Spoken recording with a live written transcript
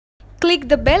Click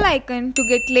the bell icon to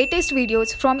get latest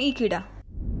videos from Ekeeda.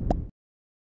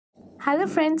 Hello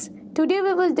friends, today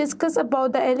we will discuss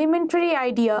about the elementary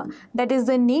idea, that is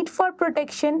the need for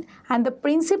protection, and the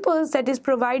principles that is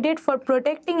provided for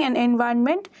protecting an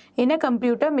environment in a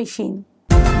computer machine.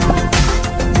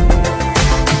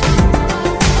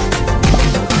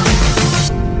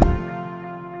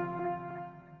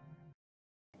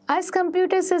 As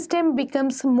computer system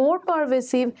becomes more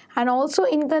pervasive and also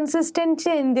inconsistent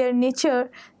in their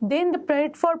nature, then the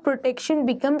need for protection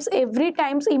becomes every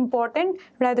time important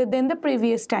rather than the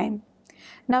previous time.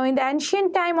 Now in the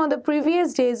ancient time or the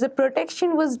previous days, the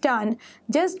protection was done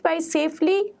just by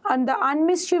safely on the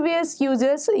unmischievous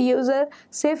user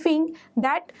saving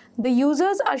that the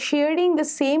users are sharing the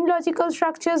same logical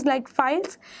structures like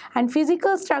files and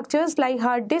physical structures like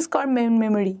hard disk or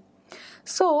memory.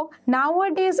 So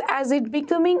nowadays, as it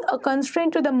becoming a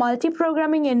constraint to the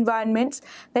multi-programming environments,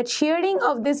 that sharing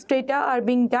of this data are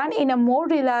being done in a more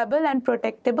reliable and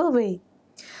protectable way.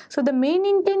 So the main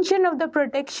intention of the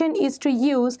protection is to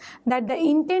use that the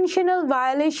intentional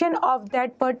violation of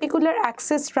that particular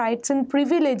access rights and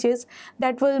privileges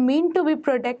that will mean to be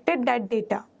protected that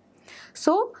data.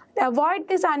 So avoid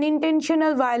this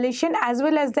unintentional violation as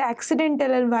well as the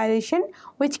accidental violation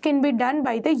which can be done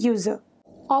by the user.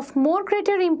 Of more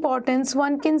greater importance,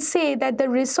 one can say that the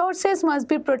resources must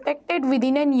be protected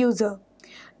within an user.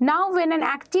 Now, when an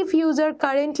active user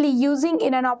currently using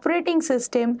in an operating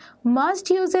system must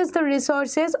uses the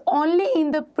resources only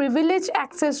in the privileged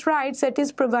access rights that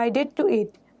is provided to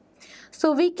it.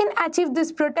 So we can achieve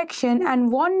this protection,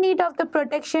 and one need of the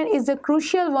protection is the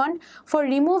crucial one for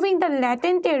removing the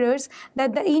latent errors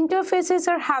that the interfaces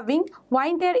are having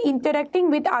while they are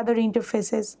interacting with other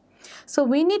interfaces. So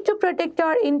we need to protect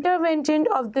our intervention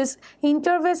of this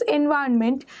interface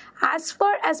environment as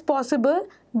far as possible,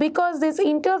 because these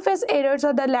interface errors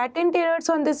or the latent errors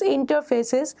on these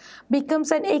interfaces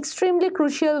becomes an extremely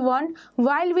crucial one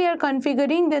while we are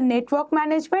configuring the network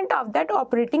management of that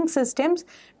operating systems,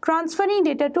 transferring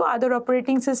data to other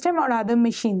operating system or other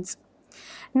machines.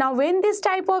 Now when this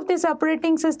type of this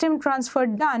operating system transfer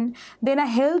done, then a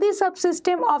healthy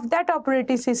subsystem of that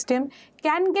operating system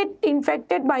can get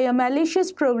infected by a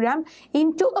malicious program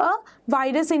into a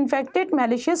virus infected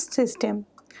malicious system.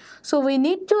 So we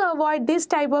need to avoid this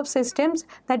type of systems.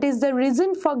 That is the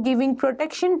reason for giving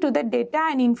protection to the data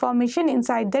and information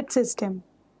inside that system.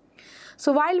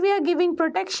 So while we are giving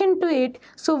protection to it,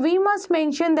 so we must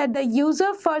mention that the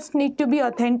user first need to be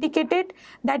authenticated.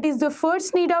 That is the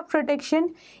first need of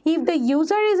protection. If the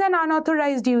user is an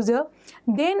unauthorized user,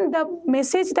 then the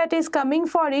message that is coming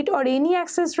for it or any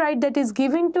access right that is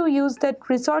given to use that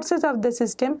resources of the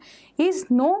system is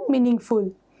no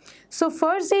meaningful. So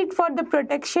first need for the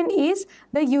protection is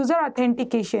the user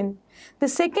authentication. The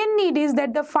second need is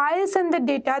that the files and the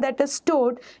data that are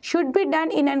stored should be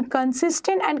done in a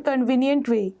consistent and convenient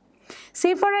way.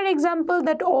 Say for an example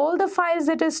that all the files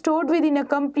that are stored within a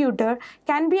computer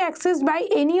can be accessed by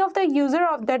any of the user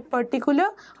of that particular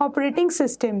operating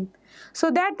system,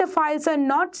 so that the files are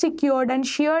not secured and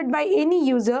shared by any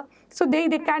user, so they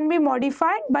can be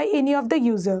modified by any of the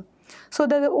user. So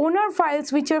that the owner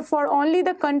files which are for only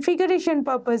the configuration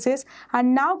purposes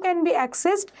and now can be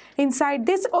accessed inside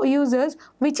this users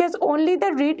which has only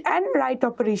the read and write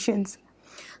operations.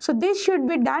 So this should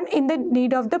be done in the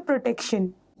need of the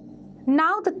protection.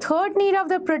 Now the third need of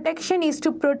the protection is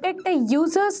to protect the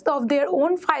users of their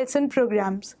own files and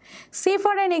programs. Say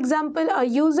for an example, a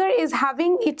user is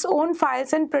having its own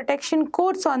files and protection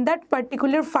codes on that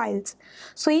particular files.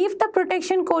 So if the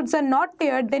protection codes are not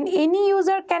there, then any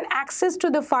user can access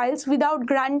to the files without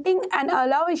granting an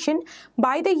allowation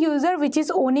by the user which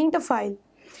is owning the file.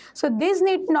 So this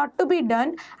need not to be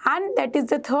done, and that is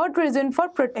the third reason for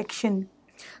protection.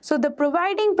 So the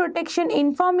providing protection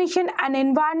information and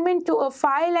environment to a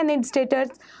file and its data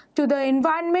to the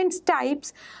environment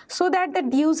types, so that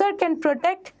the user can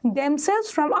protect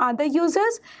themselves from other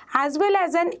users as well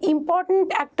as an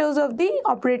important actors of the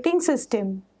operating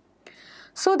system.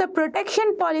 So the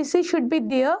protection policy should be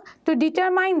there to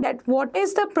determine that what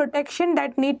is the protection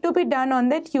that need to be done on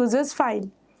that user's file.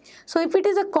 So if it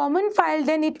is a common file,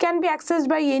 then it can be accessed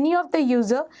by any of the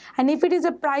user, and if it is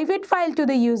a private file to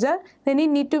the user, then it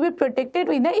need to be protected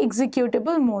in the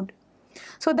executable mode,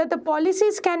 so that the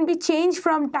policies can be changed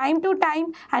from time to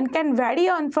time and can vary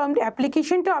on from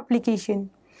application to application.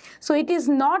 So it is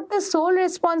not the sole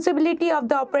responsibility of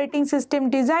the operating system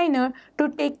designer to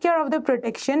take care of the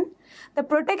protection. The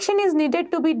protection is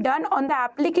needed to be done on the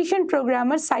application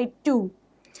programmer side too.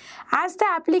 As the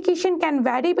application can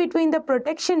vary between the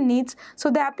protection needs, so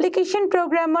the application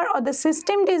programmer or the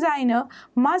system designer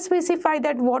must specify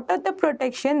that what are the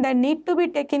protection that need to be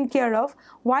taken care of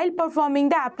while performing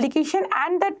the application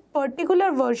and that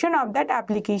particular version of that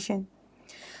application.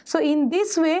 So in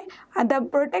this way, the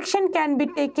protection can be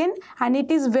taken, and it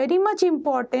is very much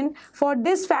important for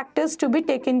these factors to be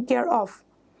taken care of.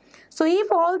 So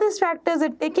if all these factors are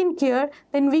taken care,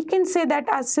 then we can say that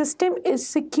our system is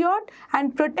secured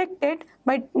and protected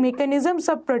by mechanisms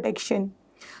of protection.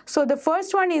 So the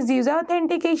first one is user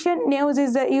authentication, next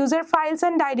is the user files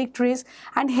and directories,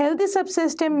 and healthy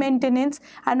subsystem maintenance,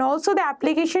 and also the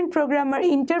application programmer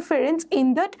interference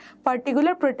in that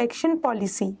particular protection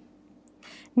policy.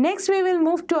 Next, we will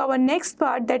move to our next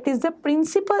part, that is the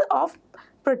principle of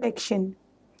protection.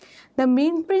 The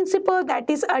main principle that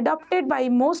is adopted by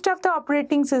most of the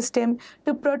operating system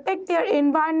to protect their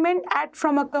environment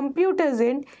from a computer's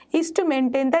end is to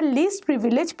maintain the least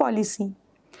privilege policy.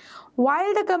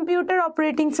 While the computer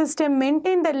operating system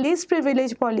maintains the least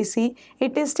privilege policy,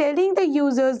 it is telling the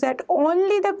users that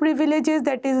only the privileges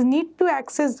that is need to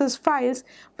access those files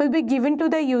will be given to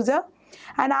the user,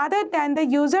 and other than the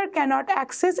user cannot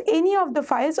access any of the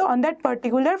files on that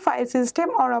particular file system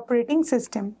or operating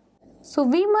system. So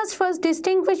we must first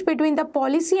distinguish between the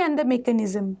policy and the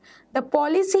mechanism. The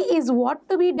policy is what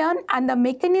to be done and the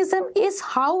mechanism is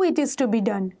how it is to be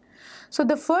done. So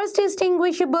the first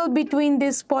distinguishable between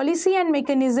this policy and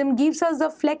mechanism gives us the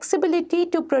flexibility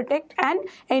to protect an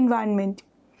environment.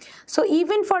 So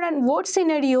even for an vote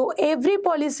scenario, every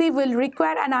policy will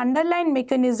require an underlying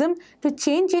mechanism to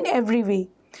change in every way.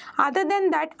 Other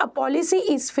than that, a policy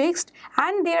is fixed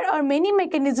and there are many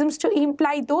mechanisms to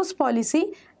imply those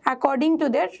policy according to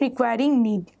their requiring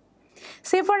need.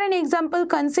 Say for an example,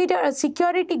 consider a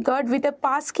security guard with a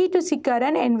passkey to secure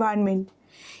an environment.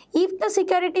 If the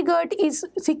security guard is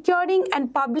securing a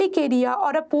public area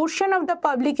or a portion of the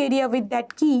public area with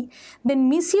that key, then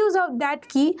misuse of that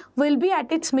key will be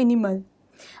at its minimal.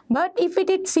 But if it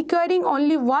is securing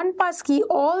only one passkey,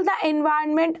 all the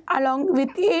environment along with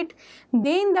it,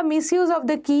 then the misuse of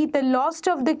the key, the loss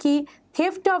of the key,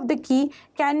 theft of the key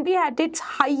can be at its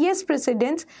highest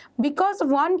precedence because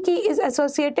one key is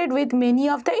associated with many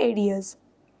of the areas.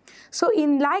 So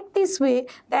in like this way,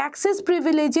 the access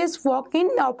privileges work in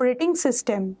the operating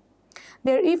system.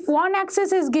 If one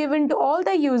access is given to all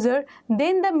the user,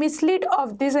 then the mislead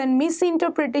of this and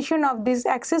misinterpretation of these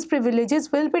access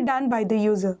privileges will be done by the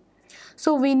user.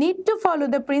 So we need to follow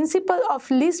the principle of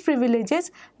least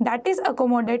privileges that is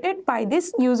accommodated by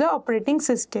this user operating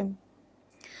system.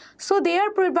 So they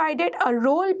are provided a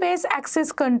role-based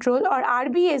access control or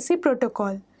RBAC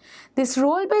protocol. This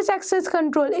role-based access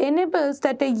control enables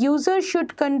that a user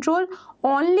should control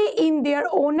only in their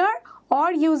owner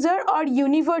or user or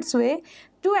universe way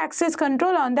to access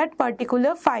control on that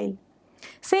particular file.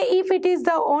 Say if it is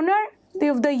the owner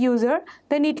of the user,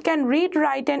 then it can read,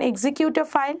 write and execute a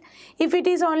file. If it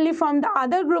is only from the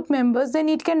other group members, then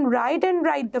it can write and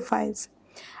write the files.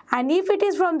 And if it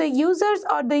is from the users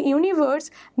or the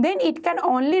universe, then it can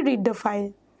only read the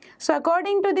file. So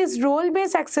according to this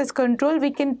role-based access control, we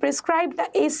can prescribe the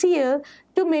ACL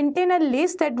to maintain a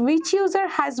list that which user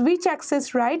has which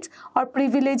access rights or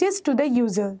privileges to the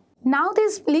user. Now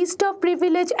this list of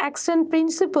privilege action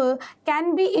principle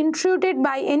can be intruded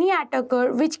by any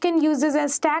attacker, which can use as a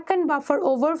stack and buffer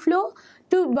overflow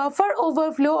to buffer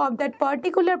overflow of that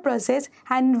particular process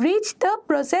and reach the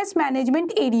process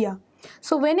management area.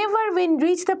 So whenever we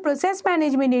reach the process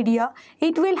management area,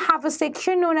 it will have a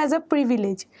section known as a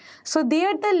privilege. So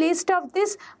there the list of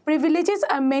these privileges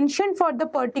are mentioned for the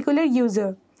particular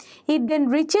user. It then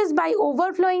reaches by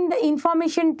overflowing the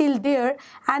information till there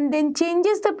and then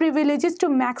changes the privileges to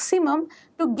maximum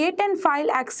to get and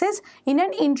file access in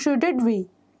an intruded way.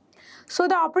 So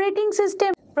the operating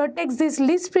system protects these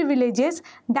least privileges,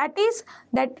 that is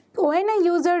that when a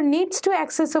user needs to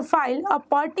access a file, a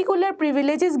particular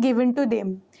privilege is given to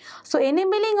them. So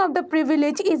enabling of the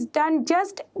privilege is done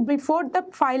just before the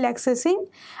file accessing,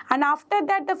 and after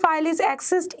that the file is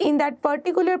accessed in that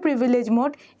particular privilege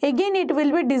mode, again it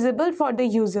will be disabled for the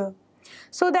user.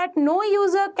 So that no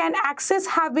user can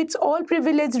have its all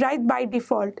privilege right by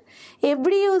default.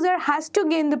 Every user has to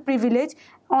gain the privilege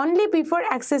only before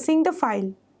accessing the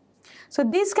file. So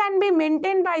this can be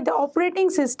maintained by the operating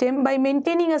system by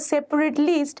maintaining a separate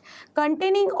list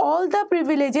containing all the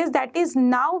privileges that is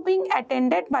now being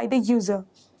attended by the user.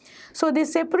 So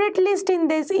this separate list in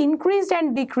this increased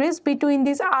and decreased between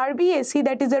this RBAC,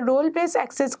 that is a role-based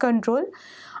access control,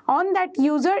 on that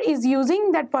user is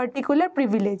using that particular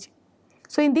privilege.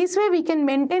 So in this way we can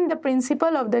maintain the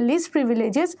principle of the least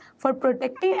privileges for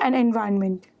protecting an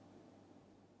environment.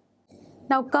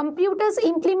 Now, computers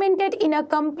implemented in a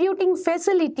computing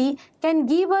facility can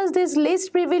give us this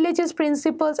least privileges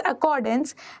principles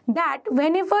accordance that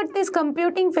whenever this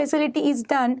computing facility is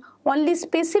done, only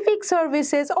specific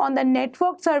services on the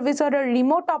network service or a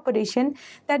remote operation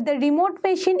that the remote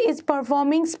machine is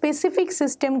performing specific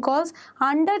system calls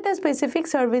under the specific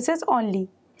services only.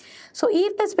 So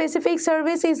if the specific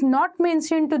service is not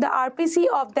mentioned to the RPC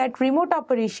of that remote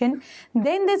operation,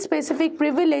 then the specific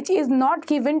privilege is not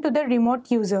given to the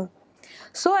remote user.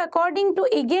 So according to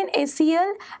again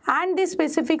ACL and the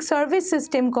specific service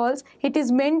system calls, it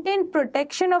is maintained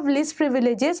protection of least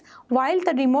privileges while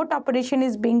the remote operation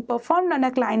is being performed on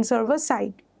a client server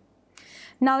side.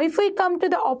 Now, if we come to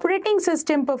the operating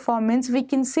system performance, we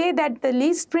can say that the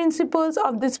least principles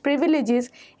of these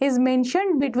privileges is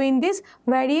mentioned between these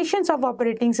variations of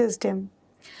operating system.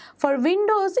 For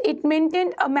Windows, it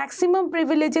maintained a maximum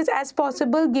privileges as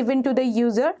possible given to the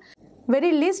user,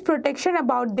 very least protection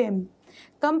about them.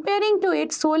 Comparing to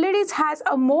it, Solaris has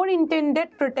a more intended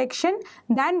protection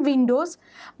than Windows,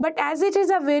 but as it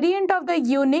is a variant of the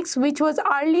Unix which was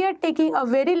earlier taking a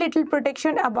very little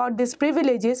protection about these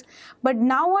privileges, but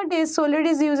nowadays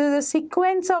Solaris uses a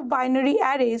sequence of binary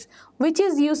arrays which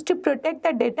is used to protect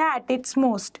the data at its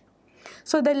most.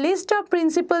 So the list of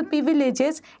principal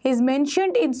privileges is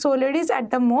mentioned in Solaris at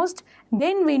the most,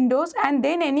 then Windows, and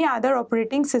then any other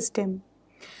operating system.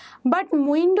 But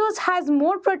Windows has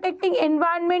more protecting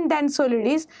environment than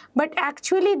Solaris, but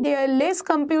actually they are less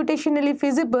computationally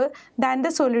feasible than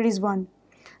the Solaris one.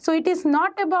 So it is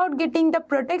not about getting the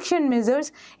protection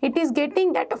measures, it is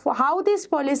getting that how this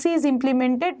policy is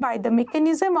implemented by the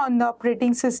mechanism on the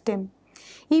operating system.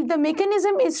 If the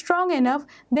mechanism is strong enough,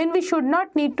 then we should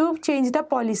not need to change the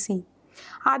policy.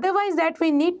 Otherwise that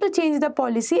we need to change the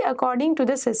policy according to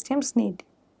the system's need.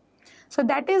 So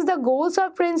that is the goals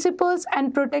of principles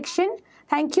and protection.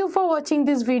 Thank you for watching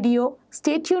this video.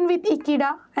 Stay tuned with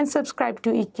Ekeeda and subscribe to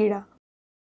Ekeeda.